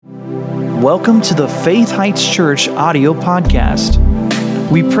Welcome to the Faith Heights Church audio podcast.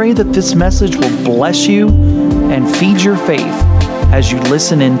 We pray that this message will bless you and feed your faith as you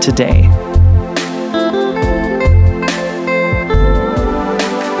listen in today.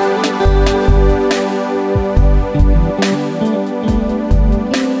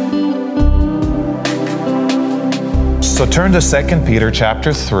 So turn to 2 Peter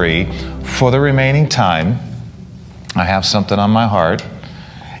chapter 3 for the remaining time. I have something on my heart.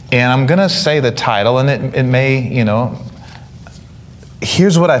 And I'm going to say the title, and it may,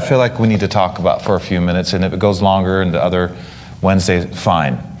 here's what I feel like we need to talk about for a few minutes, and if it goes longer into other Wednesdays,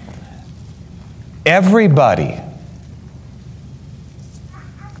 fine. Everybody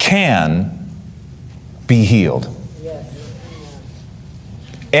can be healed.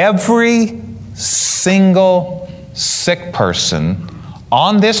 Every single sick person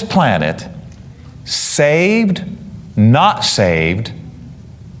on this planet, saved, not saved,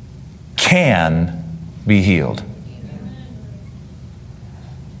 can be healed.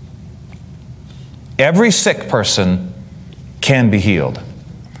 Every sick person can be healed.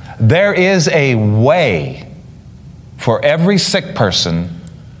 There is a way for every sick person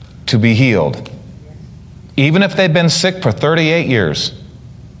to be healed. Even if they've been sick for 38 years.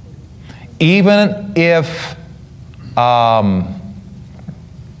 Even if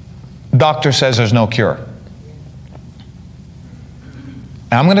doctor says there's no cure.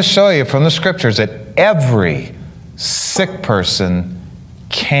 I'm going to show you from the scriptures that every sick person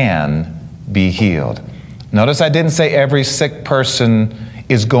can be healed. Notice I didn't say every sick person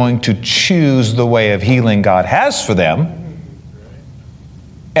is going to choose the way of healing God has for them.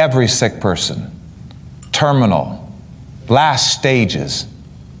 Every sick person, terminal, last stages,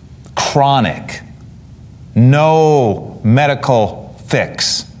 chronic, no medical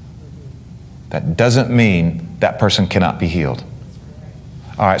fix. That doesn't mean that person cannot be healed.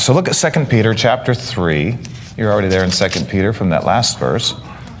 All right, so look at 2 Peter chapter 3. You're already there in 2 Peter from that last verse.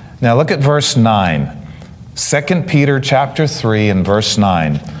 Now look at verse 9. 2 Peter chapter 3 and verse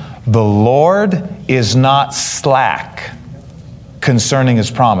 9. The Lord is not slack concerning His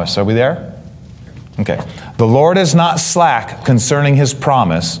promise. Are we there? Okay. The Lord is not slack concerning His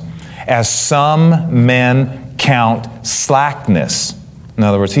promise, as some men count slackness. In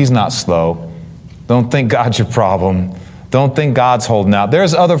other words, He's not slow. Don't think God's your problem. Don't think God's holding out.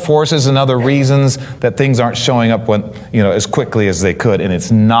 There's other forces and other reasons that things aren't showing up as quickly as they could, and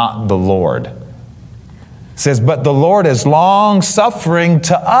it's not the Lord. It says, but the Lord is long-suffering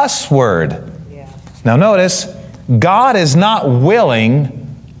to usward. Yeah. Now notice, God is not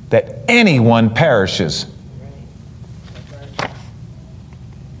willing that anyone perishes,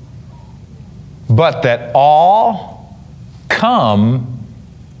 but that all come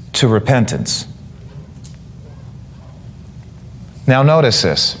to repentance. Now notice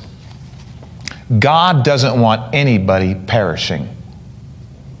this. God doesn't want anybody perishing.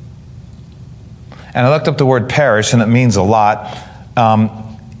 And I looked up the word perish, and it means a lot.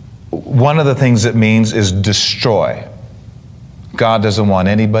 One of the things it means is destroy. God doesn't want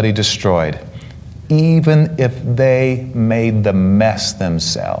anybody destroyed, even if they made the mess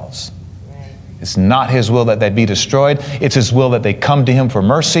themselves. It's not His will that they be destroyed. It's His will that they come to Him for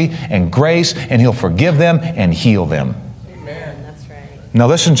mercy and grace, and He'll forgive them and heal them. Now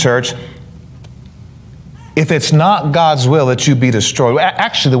listen, church, if it's not God's will that you be destroyed,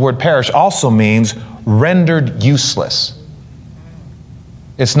 actually the word perish also means rendered useless.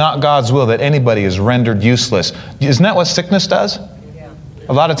 It's not God's will that anybody is rendered useless. Isn't that what sickness does? Yeah.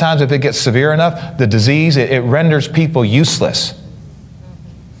 A lot of times if it gets severe enough, the disease, it renders people useless.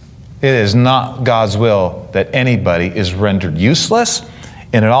 It is not God's will that anybody is rendered useless,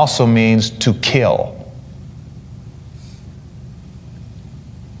 and it also means to kill.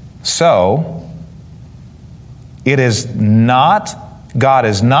 So, God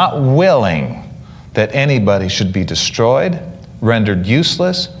is not willing that anybody should be destroyed, rendered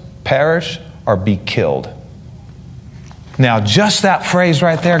useless, perish, or be killed. Now, just that phrase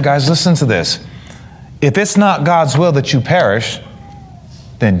right there, guys, listen to this. If it's not God's will that you perish,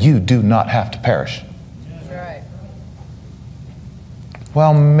 then you do not have to perish. That's right.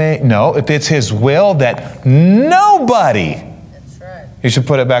 Well, no, if it's His will that nobody, you should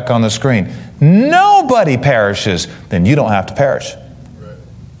put it back on the screen, nobody perishes, then you don't have to perish. Right.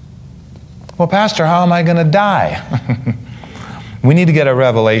 Well, Pastor, how am I going to die? We need to get a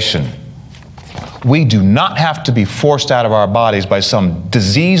revelation. We do not have to be forced out of our bodies by some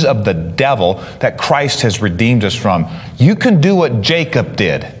disease of the devil that Christ has redeemed us from. You can do what Jacob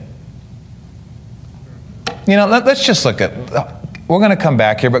did. Let's just look at, we're going to come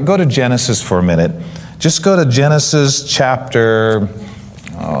back here, but go to Genesis for a minute. Just go to Genesis chapter,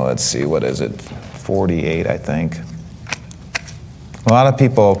 let's see, what is it? 48, I think. A lot of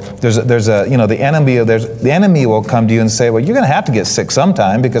people, the enemy will come to you and say, well, you're going to have to get sick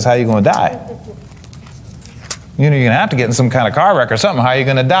sometime, because how are you going to die? You're going to have to get in some kind of car wreck or something. How are you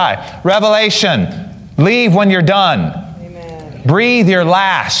going to die? Revelation. Leave when you're done. Amen. Breathe your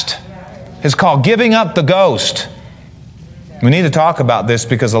last. It's called giving up the ghost. We need to talk about this,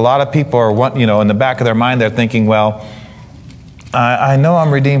 because a lot of people are, in the back of their mind, they're thinking, well, I know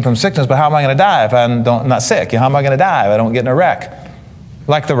I'm redeemed from sickness, but how am I going to die if I'm not sick? How am I going to die if I don't get in a wreck?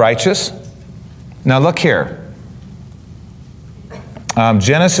 Like the righteous. Now look here.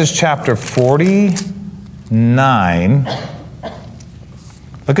 Genesis chapter 49.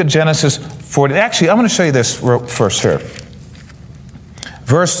 Look at Genesis 40. Actually, I'm going to show you this first here.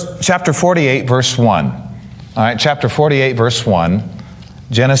 Chapter 48, verse 1. All right, chapter 48, verse 1.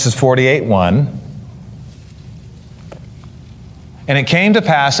 Genesis 48, 1. And it came to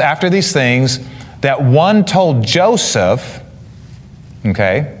pass after these things that one told Joseph,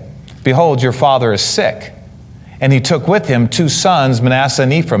 behold, your father is sick. And he took with him 2 sons, Manasseh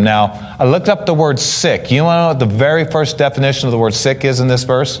and Ephraim. Now, I looked up the word sick. You want to know what the very first definition of the word sick is in this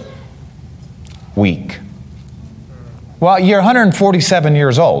verse? Weak. Well, you're 147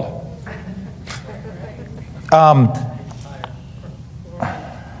 years old.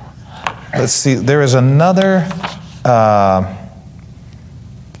 Let's see, there is another...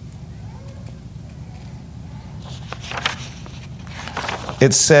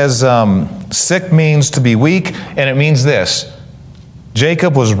 It says sick means to be weak, and it means this.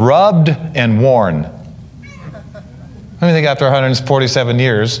 Jacob was rubbed and worn. I think after 147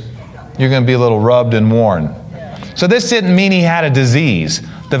 years, you're going to be a little rubbed and worn. So this didn't mean he had a disease.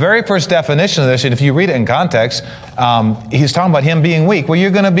 The very first definition of this, and if you read it in context, he's talking about him being weak. Well, you're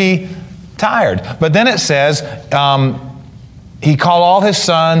going to be tired. But then it says... he called all his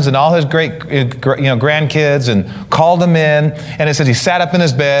sons and all his great grandkids and called them in. And it says he sat up in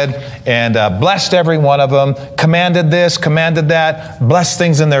his bed and blessed every one of them, commanded this, commanded that, blessed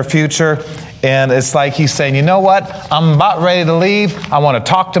things in their future. And it's like he's saying, you know what? I'm about ready to leave. I want to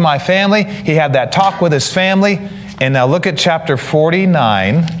talk to my family. He had that talk with his family. And now look at chapter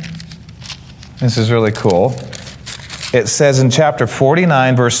 49. This is really cool. It says in chapter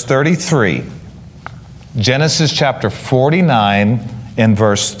 49, verse 33. Genesis chapter 49 and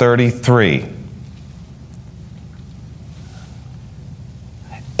verse 33.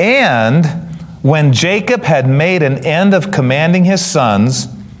 And when Jacob had made an end of commanding his sons,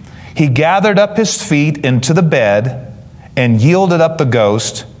 he gathered up his feet into the bed and yielded up the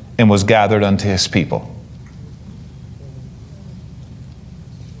ghost and was gathered unto his people.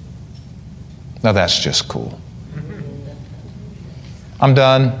 Now that's just cool. I'm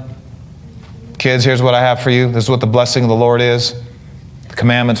done. Kids, here's what I have for you. This is what the blessing of the Lord is. The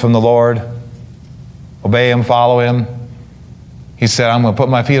commandments from the Lord. Obey Him, follow Him. He said, I'm going to put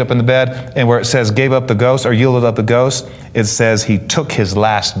my feet up in the bed. And where it says gave up the ghost or yielded up the ghost, it says he took his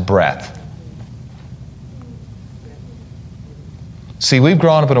last breath. See, we've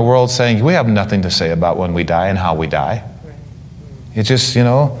grown up in a world saying we have nothing to say about when we die and how we die. It just,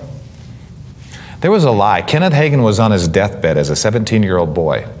 there was a lie. Kenneth Hagin was on his deathbed as a 17-year-old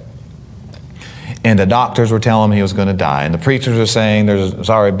boy. And the doctors were telling him he was going to die. And the preachers were saying,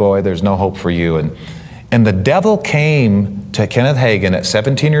 sorry, boy, there's no hope for you. And the devil came to Kenneth Hagin at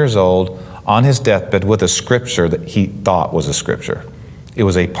 17 years old on his deathbed with a scripture that he thought was a scripture. It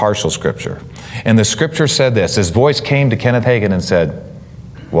was a partial scripture. And the scripture said this. His voice came to Kenneth Hagin and said,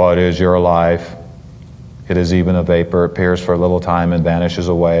 what is your life? It is even a vapor. It appears for a little time and vanishes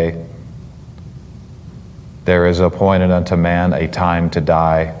away. There is appointed unto man a time to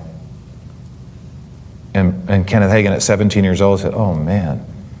die. And Kenneth Hagin at 17 years old said, oh man,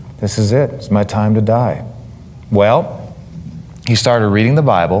 this is it. It's my time to die. Well, he started reading the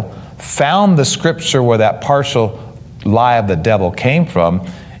Bible, found the scripture where that partial lie of the devil came from,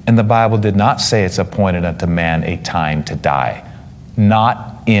 and the Bible did not say it's appointed unto man a time to die.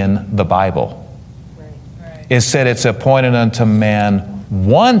 Not in the Bible. Right. It said it's appointed unto man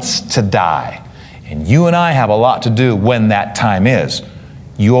once to die. And you and I have a lot to do when that time is.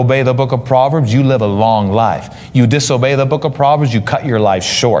 You obey the book of Proverbs, you live a long life. You disobey the book of Proverbs, you cut your life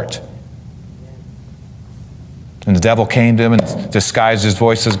short. And the devil came to him and disguised his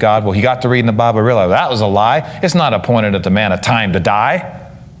voice as God. Well, he got to reading the Bible and realized that was a lie. It's not appointed unto man a time to die.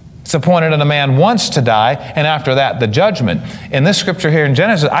 It's appointed unto man once to die, and after that, the judgment. In this scripture here in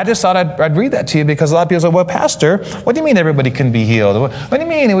Genesis, I just thought I'd read that to you because a lot of people say, well, Pastor, what do you mean everybody can be healed? What do you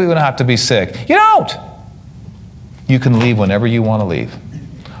mean we don't have to be sick? You don't. You can leave whenever you want to leave.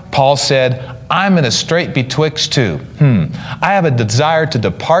 Paul said, I'm in a strait betwixt two. I have a desire to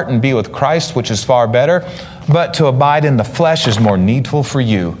depart and be with Christ, which is far better, but to abide in the flesh is more needful for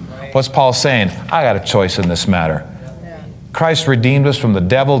you. What's Paul saying? I got a choice in this matter. Christ redeemed us from the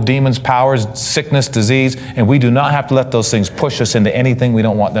devil, demons, powers, sickness, disease, and we do not have to let those things push us into anything we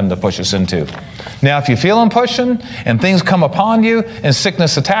don't want them to push us into. Now, if you feel them pushing and things come upon you and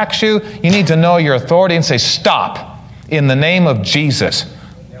sickness attacks you, you need to know your authority and say, stop, in the name of Jesus.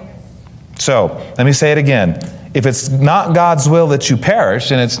 So, let me say it again. If it's not God's will that you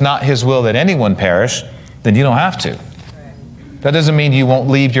perish, and it's not His will that anyone perish, then you don't have to. That doesn't mean you won't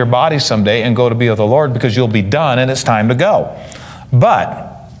leave your body someday and go to be with the Lord, because you'll be done and it's time to go.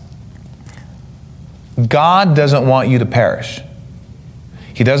 But God doesn't want you to perish.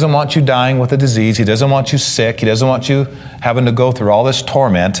 He doesn't want you dying with a disease. He doesn't want you sick. He doesn't want you having to go through all this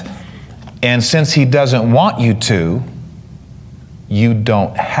torment. And since He doesn't want you to, you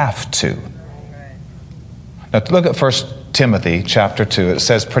don't have to. Now look at 1 Timothy chapter 2. It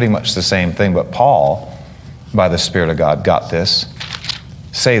says pretty much the same thing, but Paul, by the Spirit of God, got this.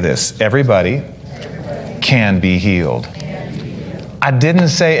 Say this: everybody can be healed. I didn't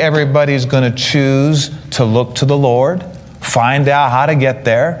say everybody's going to choose to look to the Lord, find out how to get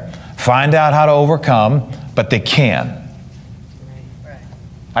there, find out how to overcome, but they can.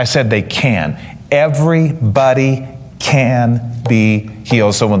 I said they can. Everybody can be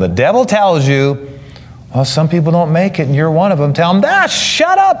healed. So when the devil tells you, well, some people don't make it and you're one of them, tell them,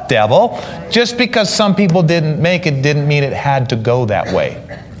 shut up, devil. Just because some people didn't make it didn't mean it had to go that way.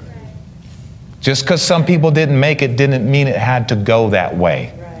 Just because some people didn't make it didn't mean it had to go that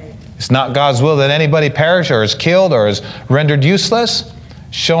way. It's not God's will that anybody perish or is killed or is rendered useless.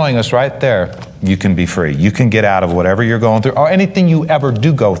 Showing us right there, you can be free. You can get out of whatever you're going through, or anything you ever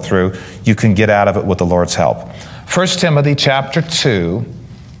do go through, you can get out of it with the Lord's help. 1 Timothy chapter 2.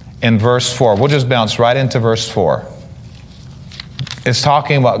 In verse 4, we'll just bounce right into verse 4. It's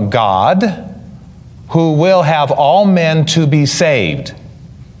talking about God, who will have all men to be saved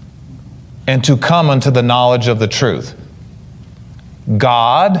and to come unto the knowledge of the truth.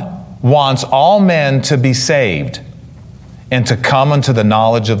 God wants all men to be saved and to come unto the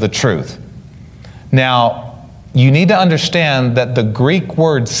knowledge of the truth. Now, you need to understand that the Greek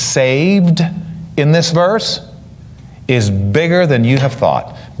word saved in this verse is bigger than you have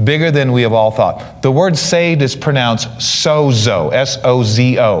thought, bigger than we have all thought. The word saved is pronounced sozo,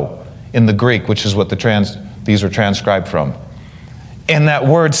 S-O-Z-O, in the Greek, which is what these are transcribed from. And that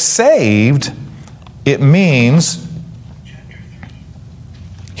word saved, it means,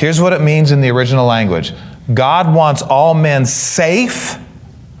 here's what it means in the original language. God wants all men safe,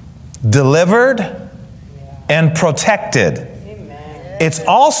 delivered, and protected. Amen. It's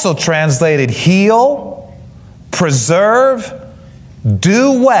also translated heal, preserve,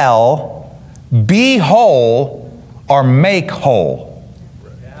 do well, be whole, or make whole.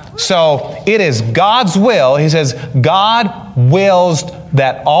 So it is God's will. He says God wills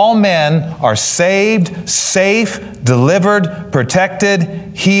that all men are saved, safe, delivered,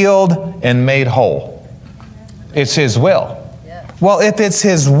 protected, healed, and made whole. It's His will. Well, if it's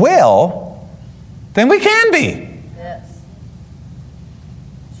His will, then we can be. Yes.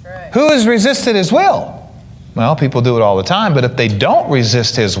 That's right. Who has resisted His will? Well, people do it all the time, but if they don't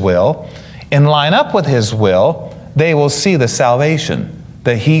resist His will and line up with His will, they will see the salvation,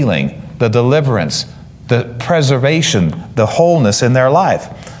 the healing, the deliverance, the preservation, the wholeness in their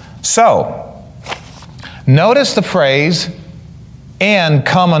life. So, notice the phrase, and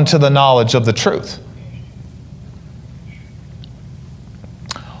come unto the knowledge of the truth.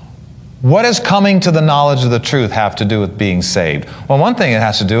 What does coming to the knowledge of the truth have to do with being saved? Well, one thing it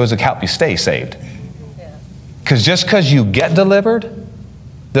has to do is it help you stay saved. Because just because you get delivered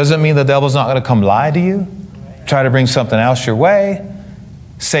doesn't mean the devil's not going to come lie to you, try to bring something else your way,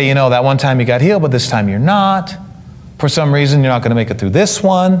 say, that one time you got healed, but this time you're not. For some reason, you're not going to make it through this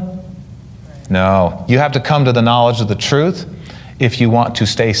one. No, you have to come to the knowledge of the truth if you want to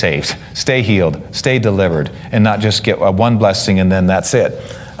stay saved, stay healed, stay delivered, and not just get one blessing and then that's it.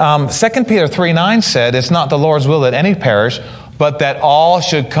 2 Peter 3:9 said, it's not the Lord's will that any perish, but that all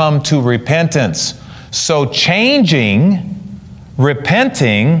should come to repentance. So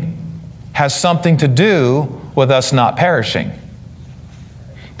repenting, has something to do with us not perishing.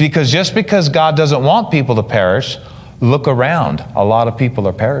 Because just because God doesn't want people to perish, look around. A lot of people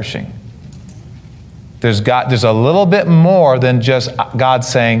are perishing. There's a little bit more than just God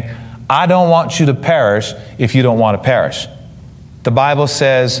saying, I don't want you to perish if you don't want to perish. The Bible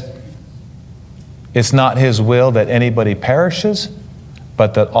says it's not His will that anybody perishes,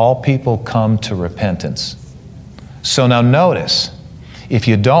 but that all people come to repentance. So now notice, if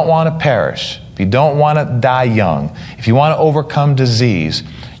you don't want to perish, if you don't want to die young, if you want to overcome disease,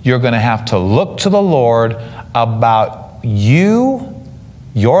 you're going to have to look to the Lord about you,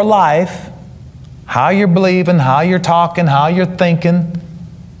 your life, how you're believing, how you're talking, how you're thinking,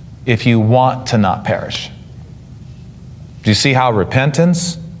 if you want to not perish. Do you see how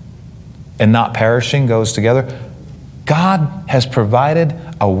repentance and not perishing goes together? God has provided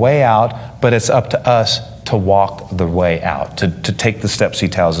a way out, but it's up to us to walk the way out, to take the steps He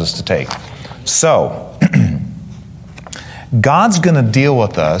tells us to take. So, God's going to deal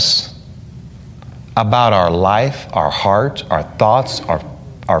with us about our life, our heart, our thoughts,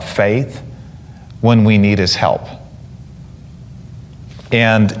 our faith when we need His help.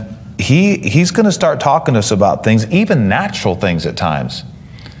 And He's going to start talking to us about things, even natural things at times.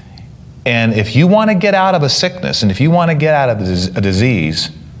 And if you want to get out of a sickness, and if you want to get out of a disease,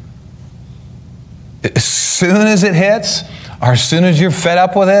 as soon as it hits, or as soon as you're fed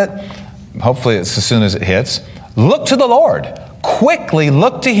up with it, hopefully it's as soon as it hits, look to the Lord. Quickly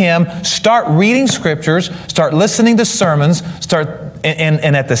look to Him, start reading scriptures, start listening to sermons,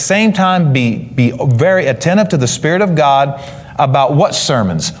 and at the same time be very attentive to the Spirit of God about what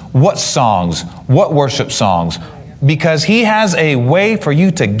sermons, what songs, what worship songs, because He has a way for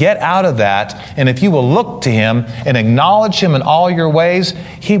you to get out of that. And if you will look to Him and acknowledge Him in all your ways,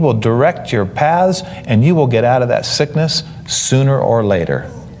 He will direct your paths and you will get out of that sickness sooner or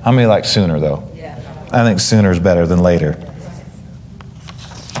later. How many like sooner, though? I think sooner is better than later.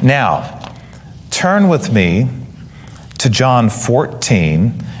 Now, turn with me to John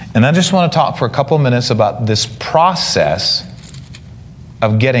 14, and I just want to talk for a couple of minutes about this process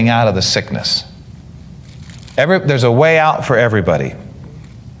of getting out of the sickness. There's a way out for everybody.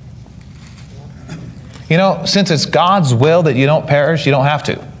 You know, since it's God's will that you don't perish, you don't have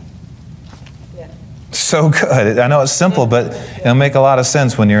to. Yeah. So good. I know it's simple, but it'll make a lot of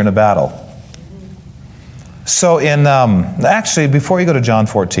sense when you're in a battle. So actually, before you go to John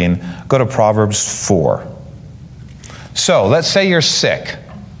 14, go to Proverbs 4. So let's say you're sick.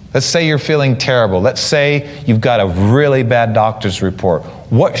 Let's say you're feeling terrible. Let's say you've got a really bad doctor's report.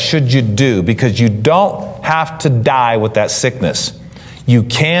 What should you do? Because you don't have to die with that sickness. You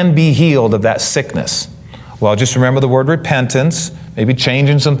can be healed of that sickness. Well, just remember the word repentance, maybe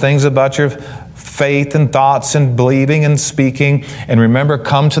changing some things about your faith and thoughts and believing and speaking. And remember,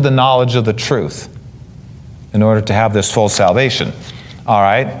 come to the knowledge of the truth in order to have this full salvation. All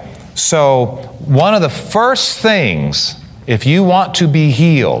right? So one of the first things, if you want to be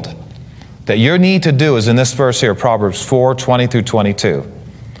healed, that you need to do is in this verse here, Proverbs 4, 20 through 22.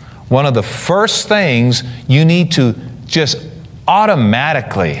 One of the first things you need to just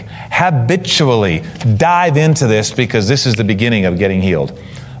automatically, habitually dive into this, because this is the beginning of getting healed.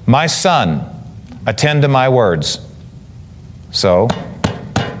 My son, attend to my words. So,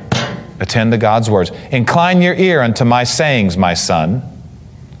 attend to God's words. Incline your ear unto my sayings, my son.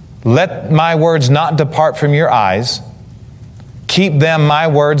 Let my words not depart from your eyes. Keep them, my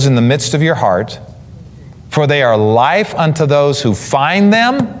words, in the midst of your heart, for they are life unto those who find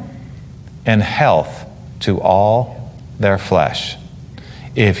them, and health to all their flesh.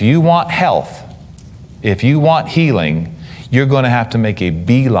 If you want health, if you want healing, you're going to have to make a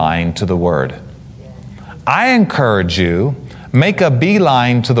beeline to the Word. I encourage you, make a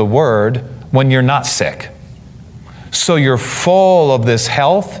beeline to the Word when you're not sick. So you're full of this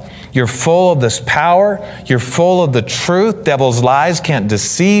health, you're full of this power, you're full of the truth. Devil's lies can't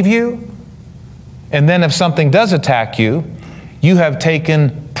deceive you. And then if something does attack you, you have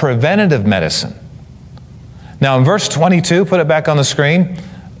taken preventative medicine. Now in verse 22, put it back on the screen.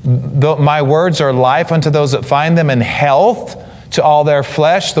 My words are life unto those that find them, and health to all their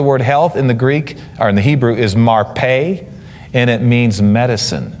flesh. The word health in the Greek, or in the Hebrew, is marpe, and it means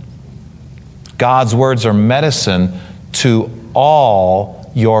medicine. God's words are medicine to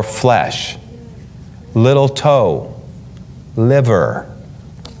all your flesh. Little toe, liver,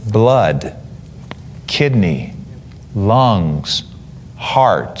 blood, kidney, lungs,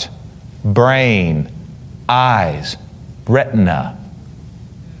 heart, brain, eyes, retina,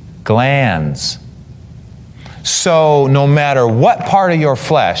 glands. So no matter what part of your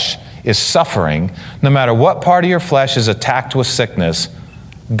flesh is suffering, no matter what part of your flesh is attacked with sickness,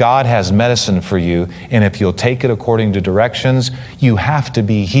 God has medicine for you. And if you'll take it according to directions, you have to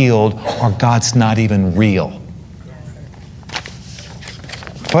be healed, or God's not even real.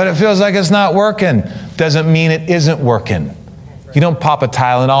 But it feels like it's not working. Doesn't mean it isn't working. You don't pop a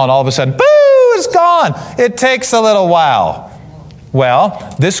Tylenol and all of a sudden, boo, it's gone. It takes a little while.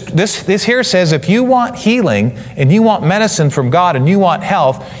 Well, this here says if you want healing and you want medicine from God and you want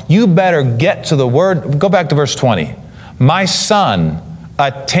health, you better get to the Word. Go back to verse 20. My son,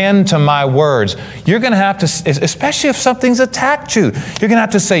 attend to my words. You're going to have to, especially if something's attacked you, you're going to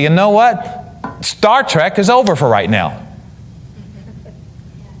have to say, you know what? Star Trek is over for right now.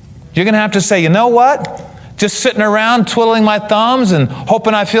 You're going to have to say, you know what? Just sitting around twiddling my thumbs and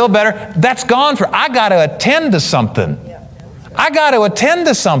hoping I feel better, that's gone for. I got to attend to something. I got to attend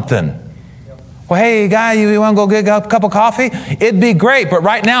to something. Well, hey, guy, you want to go get a cup of coffee? It'd be great, but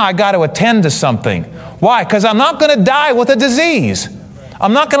right now I got to attend to something. Why? Because I'm not going to die with a disease.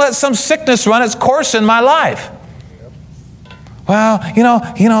 I'm not going to let some sickness run its course in my life. Well,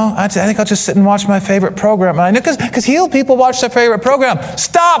 I think I'll just sit and watch my favorite program. Because healed people watch their favorite program.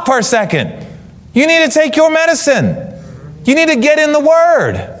 Stop for a second. You need to take your medicine. You need to get in the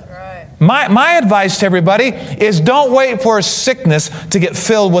Word. My advice to everybody is don't wait for a sickness to get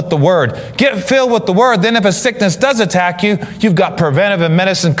filled with the Word. Get filled with the Word. Then if a sickness does attack you, you've got preventive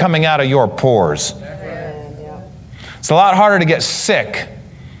medicine coming out of your pores. It's a lot harder to get sick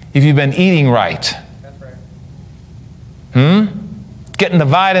if you've been eating right. Getting the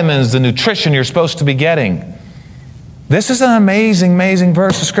vitamins, the nutrition you're supposed to be getting. This is an amazing, amazing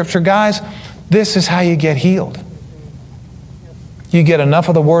verse of Scripture, guys. This is how you get healed. You get enough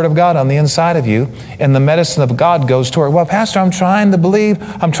of the Word of God on the inside of you, and the medicine of God goes toward, well, Pastor, I'm trying to believe.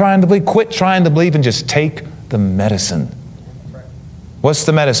 Quit trying to believe and just take the medicine. What's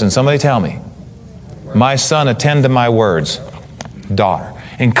the medicine? Somebody tell me. My son, attend to my words. Daughter,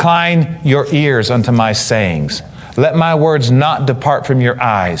 incline your ears unto my sayings. Let my words not depart from your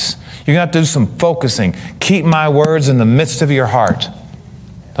eyes. You're going to have to do some focusing. Keep my words in the midst of your heart.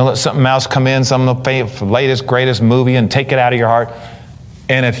 Don't let something else come in, some of the latest, greatest movie, and take it out of your heart.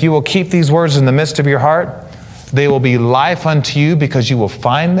 And if you will keep these words in the midst of your heart, they will be life unto you because you will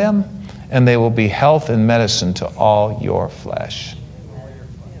find them, and they will be health and medicine to all your flesh.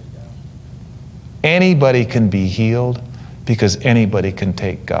 Anybody can be healed because anybody can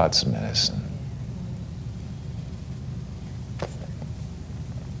take God's medicine.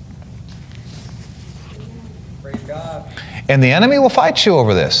 And the enemy will fight you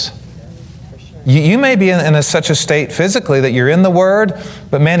over this. You may be in such a state physically that you're in the Word,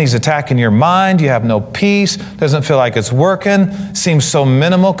 but man, he's attacking your mind. You have no peace. Doesn't feel like it's working. Seems so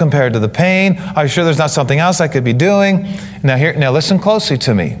minimal compared to the pain. Are you sure there's not something else I could be doing? Now listen closely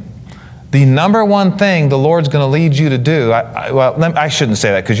to me. The number one thing the Lord's going to lead you to do, I shouldn't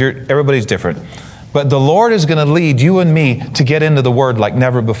say that because everybody's different. But the Lord is going to lead you and me to get into the Word like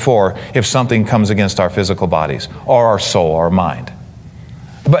never before if something comes against our physical bodies or our soul or mind.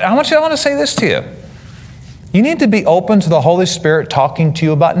 But I want to say this to you. You need to be open to the Holy Spirit talking to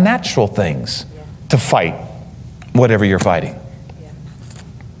you about natural things to fight whatever you're fighting.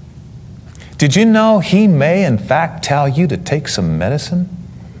 Did you know He may, in fact, tell you to take some medicine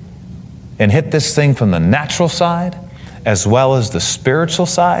and hit this thing from the natural side as well as the spiritual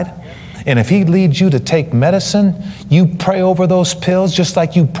side? And if He leads you to take medicine, you pray over those pills just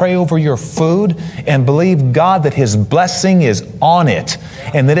like you pray over your food and believe God that His blessing is on it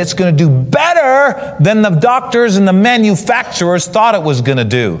and that it's going to do better than the doctors and the manufacturers thought it was going to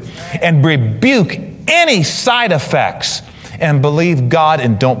do. And rebuke any side effects and believe God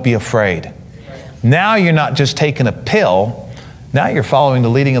and don't be afraid. Now you're not just taking a pill. Now you're following the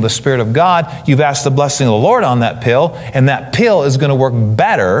leading of the Spirit of God. You've asked the blessing of the Lord on that pill, and that pill is going to work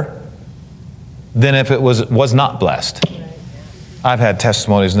better than if it was not blessed. I've had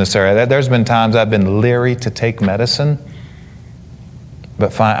testimonies in this area. There's been times I've been leery to take medicine,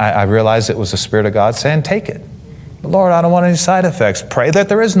 but I realized it was the Spirit of God saying, take it. But Lord, I don't want any side effects. Pray that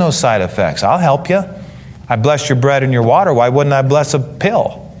there is no side effects. I'll help you. I bless your bread and your water. Why wouldn't I bless a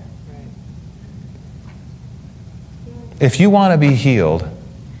pill? If you want to be healed,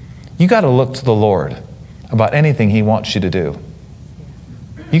 you got to look to the Lord about anything He wants you to do.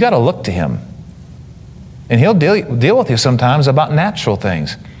 You got to look to Him. And He'll deal with you sometimes about natural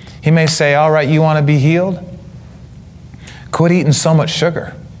things. He may say, all right, you want to be healed? Quit eating so much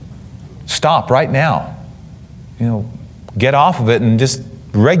sugar. Stop right now. Get off of it and just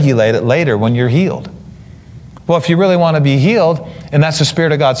regulate it later when you're healed. Well, if you really want to be healed, and that's the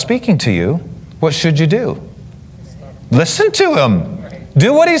Spirit of God speaking to you, what should you do? Listen to Him.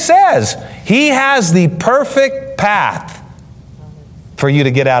 Do what He says. He has the perfect path for you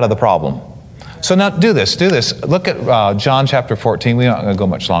to get out of the problem. So now do this. Look at John chapter 14. We're not going to go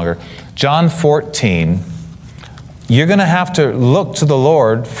much longer. John 14. You're going to have to look to the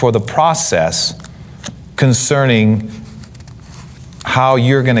Lord for the process concerning how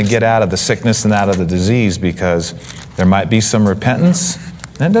you're going to get out of the sickness and out of the disease, because there might be some repentance.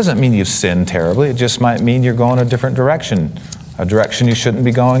 That doesn't mean you've sinned terribly. It just might mean you're going a different direction, a direction you shouldn't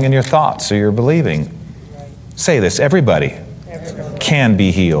be going in your thoughts or your believing. Say this, everybody. can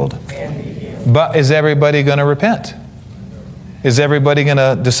be healed. But is everybody going to repent? Is everybody going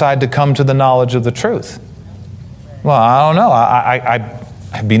to decide to come to the knowledge of the truth? Well, I don't know.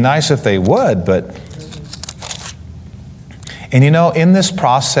 It'd be nice if they would, but... And you know, in this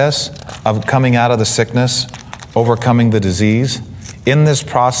process of coming out of the sickness, overcoming the disease, in this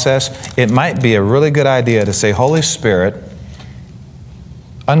process, it might be a really good idea to say, Holy Spirit,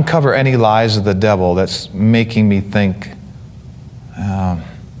 uncover any lies of the devil that's making me think, I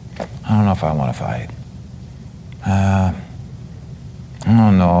don't know if I want to fight. I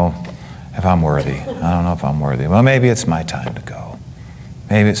don't know if I'm worthy. I don't know if I'm worthy. Well, maybe it's my time to go.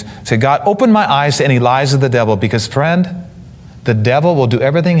 Maybe it's... Say, God, open my eyes to any lies of the devil, because, friend, the devil will do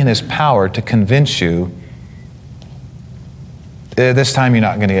everything in his power to convince you this time you're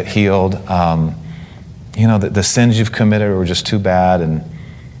not going to get healed. You know, the sins you've committed were just too bad, and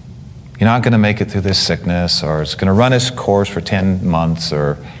you're not going to make it through this sickness, or it's going to run its course for 10 months,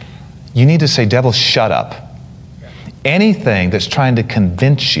 or you need to say, devil, shut up. Anything that's trying to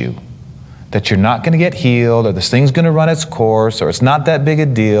convince you that you're not going to get healed, or this thing's going to run its course, or it's not that big a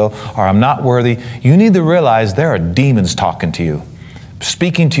deal, or I'm not worthy, you need to realize there are demons talking to you,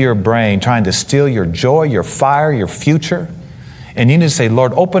 speaking to your brain, trying to steal your joy, your fire, your future. And you need to say,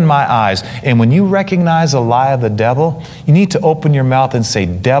 Lord, open my eyes. And when you recognize a lie of the devil, you need to open your mouth and say,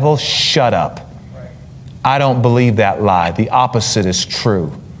 devil, shut up. I don't believe that lie. The opposite is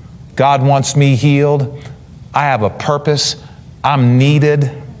true. God wants me healed. I have a purpose. I'm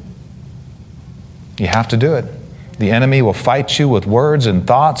needed. You have to do it. The enemy will fight you with words and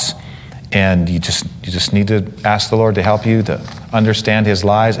thoughts, and you just need to ask the Lord to help you to understand his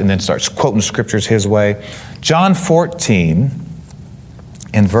lies, and then start quoting scriptures his way. John 14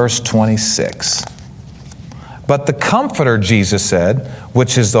 in verse 26. But the Comforter, Jesus said,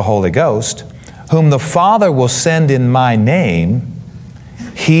 which is the Holy Ghost, whom the Father will send in my name,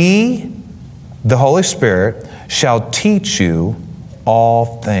 he, the Holy Spirit, shall teach you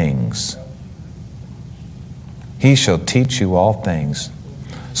all things. He shall teach you all things.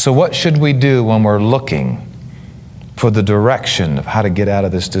 So what should we do when we're looking for the direction of how to get out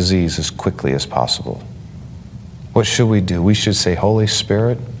of this disease as quickly as possible? What should we do? We should say, Holy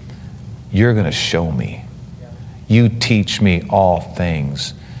Spirit, you're going to show me. You teach me all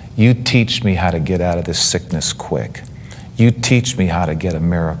things. You teach me how to get out of this sickness quick. You teach me how to get a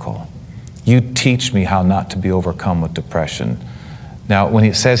miracle. You teach me how not to be overcome with depression. Now, when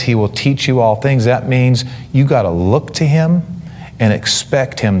it says he will teach you all things, that means you got to look to him and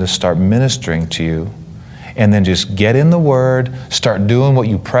expect him to start ministering to you. And then just get in the Word, start doing what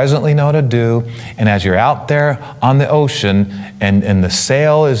you presently know to do. And as you're out there on the ocean and the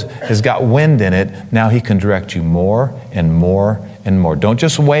sail has got wind in it, now he can direct you more and more and more. Don't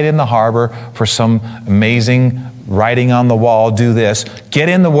just wait in the harbor for some amazing writing on the wall, do this. Get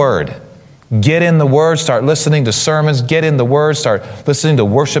in the Word. Get in the Word, start listening to sermons, get in the Word, start listening to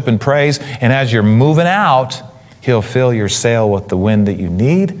worship and praise. And as you're moving out, he'll fill your sail with the wind that you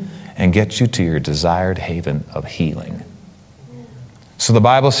need and get you to your desired haven of healing. So the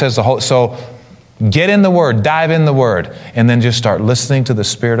Bible says, so get in the Word, dive in the Word, and then just start listening to the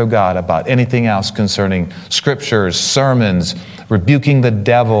Spirit of God about anything else concerning scriptures, sermons, rebuking the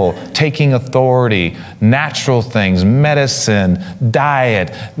devil, taking authority, natural things, medicine,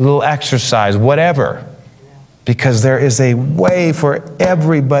 diet, little exercise, whatever. Because there is a way for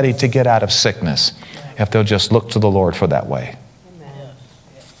everybody to get out of sickness if they'll just look to the Lord for that way.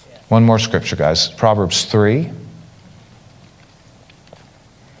 One more scripture, guys. Proverbs 3.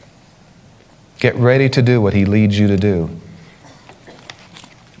 Get ready to do what he leads you to do.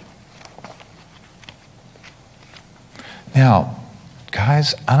 Now,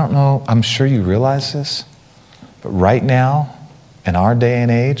 guys, I don't know, I'm sure you realize this, but right now, in our day and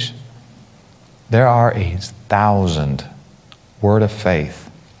age, there are 1,000 word of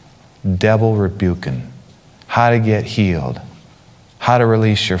faith, devil rebuking, how to get healed, how to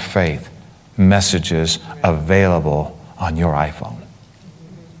release your faith messages available on your iPhone.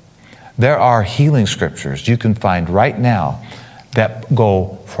 There are healing scriptures you can find right now that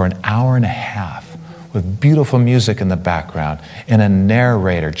go for an hour and a half with beautiful music in the background and a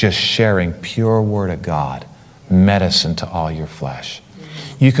narrator just sharing pure word of God, medicine to all your flesh.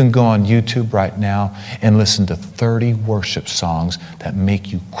 You can go on YouTube right now and listen to 30 worship songs that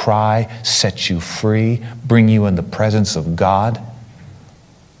make you cry, set you free, bring you in the presence of God.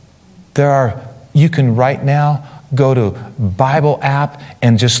 You can right now go to Bible app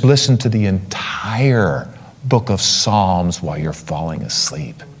and just listen to the entire book of Psalms while you're falling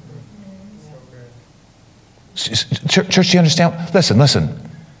asleep. Church, you understand? Listen.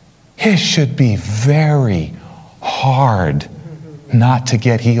 It should be very hard not to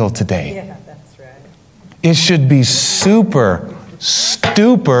get healed today. Yeah, that's right. It should be super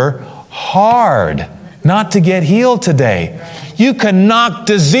hard not to get healed today. You can knock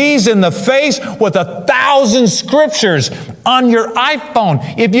disease in the face with 1,000 scriptures on your iPhone.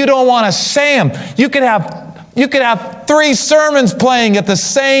 If you don't want to say them, you could have 3 sermons playing at the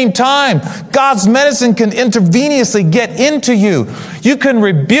same time. God's medicine can intravenously get into you. You can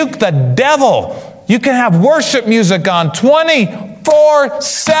rebuke the devil. You can have worship music on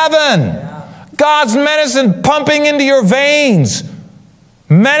 24/7. God's medicine pumping into your veins.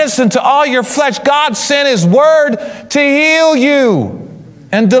 Medicine to all your flesh. God sent His word to heal you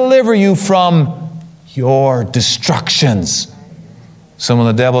and deliver you from your destructions. So when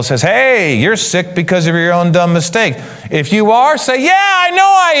the devil says, hey, you're sick because of your own dumb mistake. If you are, say, yeah, I know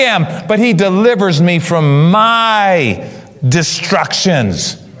I am. But He delivers me from my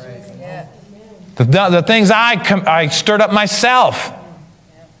destructions. The things I stirred up myself.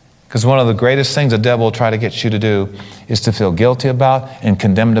 Because one of the greatest things the devil will try to get you to do is to feel guilty about and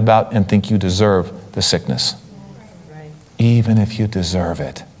condemned about and think you deserve the sickness. Even if you deserve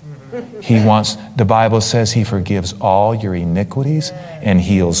it. The Bible says He forgives all your iniquities and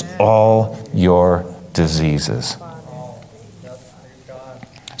heals all your diseases.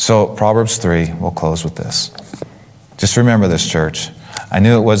 So Proverbs 3, we'll close with this. Just remember this, church. I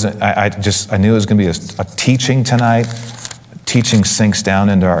knew it wasn't, I knew it was going to be a teaching tonight. Teaching sinks down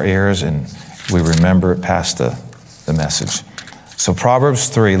into our ears and we remember it past the message. So Proverbs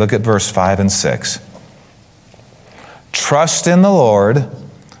 3, look at verse 5 and 6. Trust in the Lord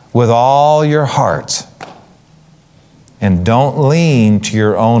with all your heart and don't lean to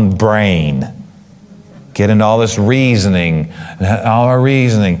your own brain. Get into all this reasoning, all our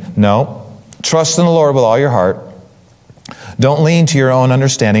reasoning. No, trust in the Lord with all your heart. Don't lean to your own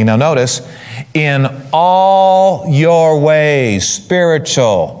understanding. Now notice, in all your ways,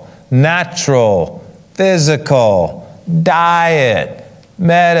 spiritual, natural, physical, diet,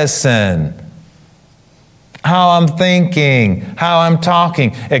 medicine, how I'm thinking, how I'm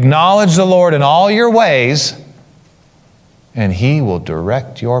talking, acknowledge the Lord in all your ways, and He will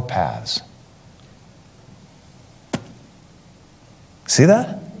direct your paths. See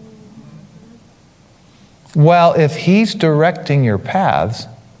that? Well, if He's directing your paths,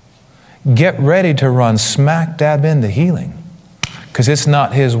 get ready to run smack dab into healing. Because it's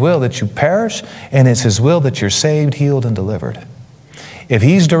not His will that you perish, and it's His will that you're saved, healed, and delivered. If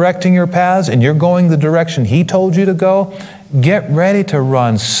He's directing your paths and you're going the direction He told you to go, get ready to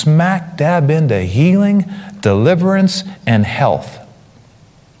run smack dab into healing, deliverance, and health.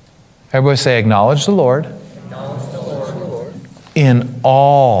 Everybody say, acknowledge the Lord. Acknowledge the Lord. In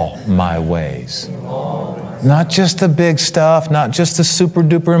all my ways. Not just the big stuff, not just the super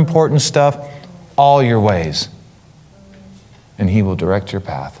duper important stuff, all your ways. And He will direct your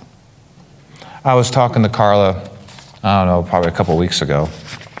path. I was talking to Carla, I don't know, probably a couple weeks ago.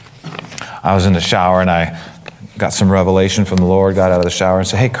 I was in the shower and I got some revelation from the Lord, got out of the shower and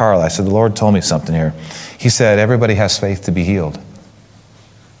said, hey, Carla, I said, the Lord told me something here. He said, everybody has faith to be healed.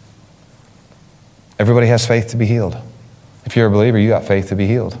 Everybody has faith to be healed. If you're a believer, you got faith to be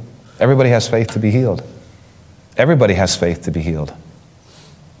healed. Everybody has faith to be healed. Everybody has faith to be healed.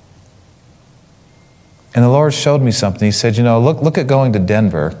 And the Lord showed me something. He said, look at going to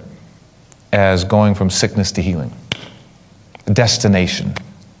Denver as going from sickness to healing. A destination.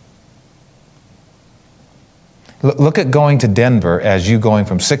 Look at going to Denver as you going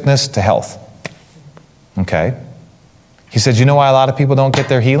from sickness to health. Okay? He said, you know why a lot of people don't get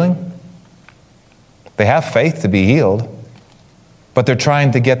their healing? They have faith to be healed, but they're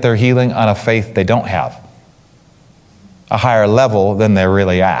trying to get their healing on a faith they don't have. A higher level than they're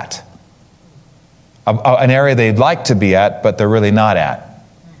really at. An area they'd like to be at, but they're really not at.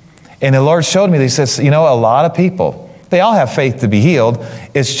 And the Lord showed me, He says, a lot of people, they all have faith to be healed.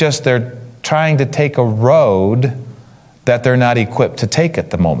 It's just they're trying to take a road that they're not equipped to take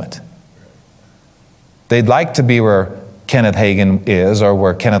at the moment. They'd like to be where Kenneth Hagin is or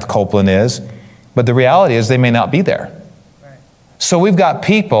where Kenneth Copeland is, but the reality is they may not be there. So we've got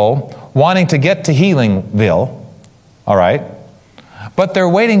people wanting to get to Healingville, all right, but they're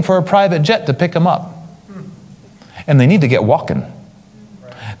waiting for a private jet to pick them up. And they need to get walking.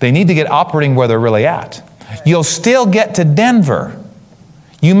 They need to get operating where they're really at. You'll still get to Denver.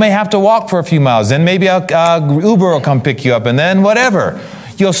 You may have to walk for a few miles, then maybe Uber will come pick you up, and then whatever.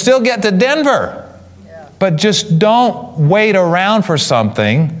 You'll still get to Denver. But just don't wait around for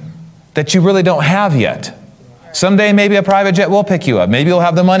something that you really don't have yet. Someday maybe a private jet will pick you up. Maybe you'll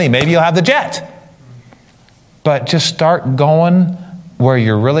have the money. Maybe you'll have the jet. But just start going where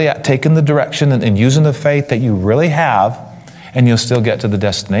you're really at, taking the direction and using the faith that you really have, And you'll still get to the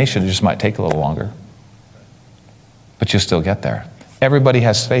destination. It just might take a little longer. But you'll still get there. Everybody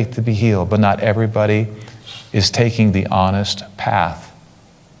has faith to be healed, but not everybody is taking the honest path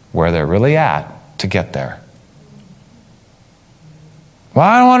where they're really at to get there. Well,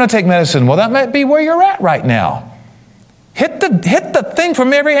 I don't want to take medicine. Well, that might be where you're at right now. Hit the thing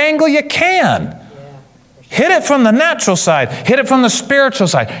from every angle you can. Hit it from the natural side. Hit it from the spiritual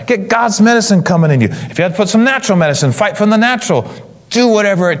side. Get God's medicine coming in you. If you have to put some natural medicine, fight from the natural. Do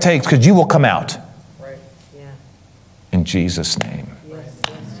whatever it takes because you will come out. Right. Yeah. In Jesus' name.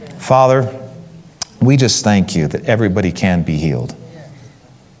 Yes. Father, we just thank you that everybody can be healed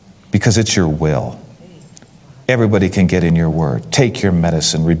because it's your will. Everybody can get in your word. Take your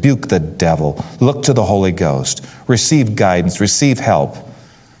medicine. Rebuke the devil. Look to the Holy Ghost. Receive guidance. Receive help.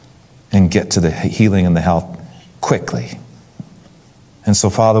 And get to the healing and the health quickly. And so,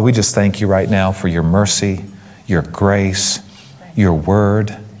 Father, we just thank you right now for your mercy, your grace, your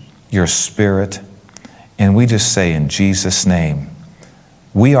word, your spirit. And we just say in Jesus' name,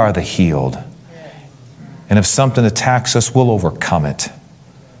 we are the healed. And if something attacks us, we'll overcome it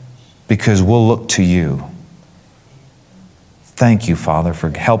because we'll look to you. Thank you, Father, for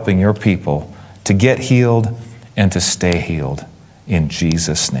helping your people to get healed and to stay healed. In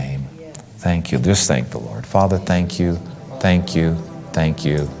Jesus' name. Thank you. Just thank the Lord. Father, thank you. Thank you. Thank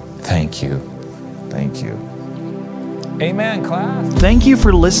you. Thank you. Thank you. Amen, class. Thank you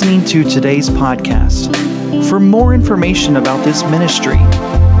for listening to today's podcast. For more information about this ministry,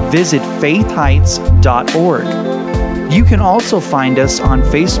 visit faithheights.org. You can also find us on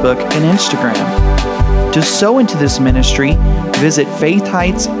Facebook and Instagram. To sow into this ministry, visit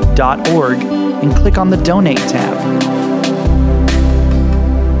faithheights.org and click on the Donate tab.